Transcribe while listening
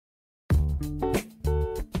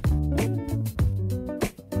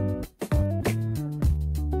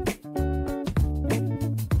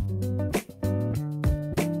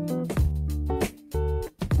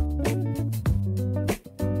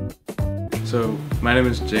So my name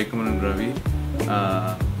is Jayakumaran Ravi.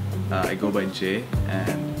 I go by Jay,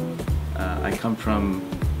 and I come from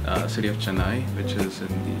city of Chennai, which is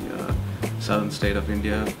in the southern state of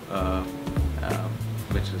India,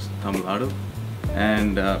 which is Tamil Nadu.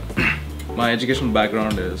 And my educational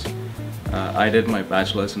background is I did my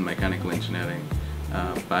bachelor's in mechanical engineering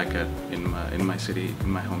back in my city, in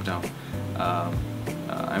my hometown.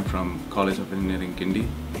 I'm from College of Engineering, Guindy.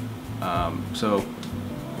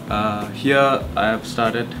 Here I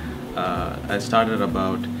started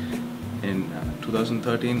about in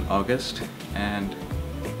 2013 August, and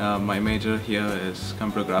my major here is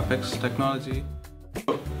computer graphics technology.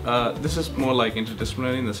 This is more like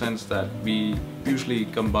interdisciplinary in the sense that we usually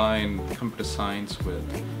combine computer science with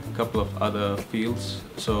a couple of other fields.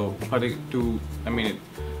 So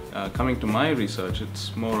coming to my research,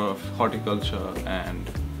 it's more of horticulture and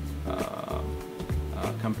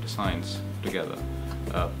computer science together.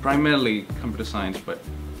 Primarily computer science, but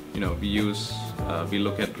we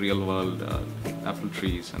look at real-world apple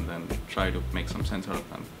trees and then try to make some sense out of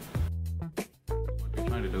them. What we're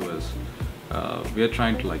trying to do is we are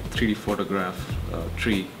trying to 3D photograph a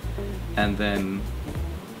tree and then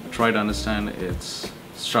try to understand its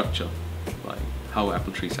structure, like how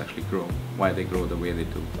apple trees actually grow, why they grow the way they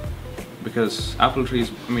do. Because apple trees,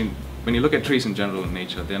 when you look at trees in general in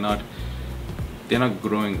nature, they're not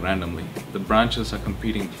growing randomly. The branches are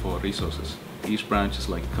competing for resources. Each branch is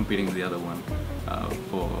competing with the other one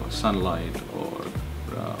for sunlight, or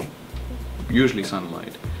usually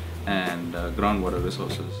sunlight, and groundwater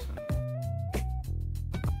resources.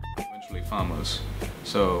 Eventually farmers.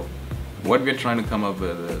 So what we're trying to come up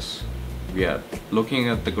with is, we are looking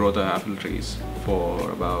at the growth of apple trees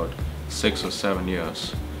for about 6 or 7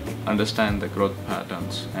 years, understand the growth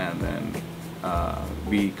patterns, and then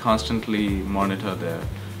we constantly monitor their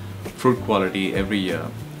fruit quality every year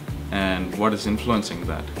and what is influencing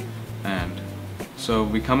that. And so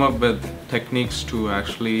we come up with techniques to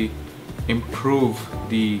actually improve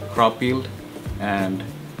the crop yield and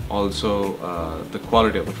also the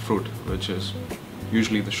quality of the fruit, which is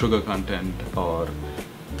usually the sugar content or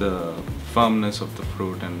the firmness of the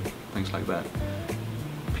fruit and things like that.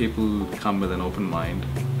 People come with an open mind.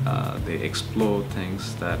 They explore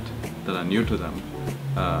things that are new to them,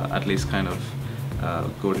 at least kind of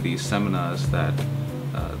go to these seminars that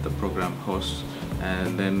the program hosts,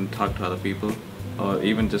 and then talk to other people, or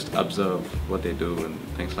even just observe what they do and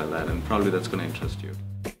things like that, and probably that's going to interest you.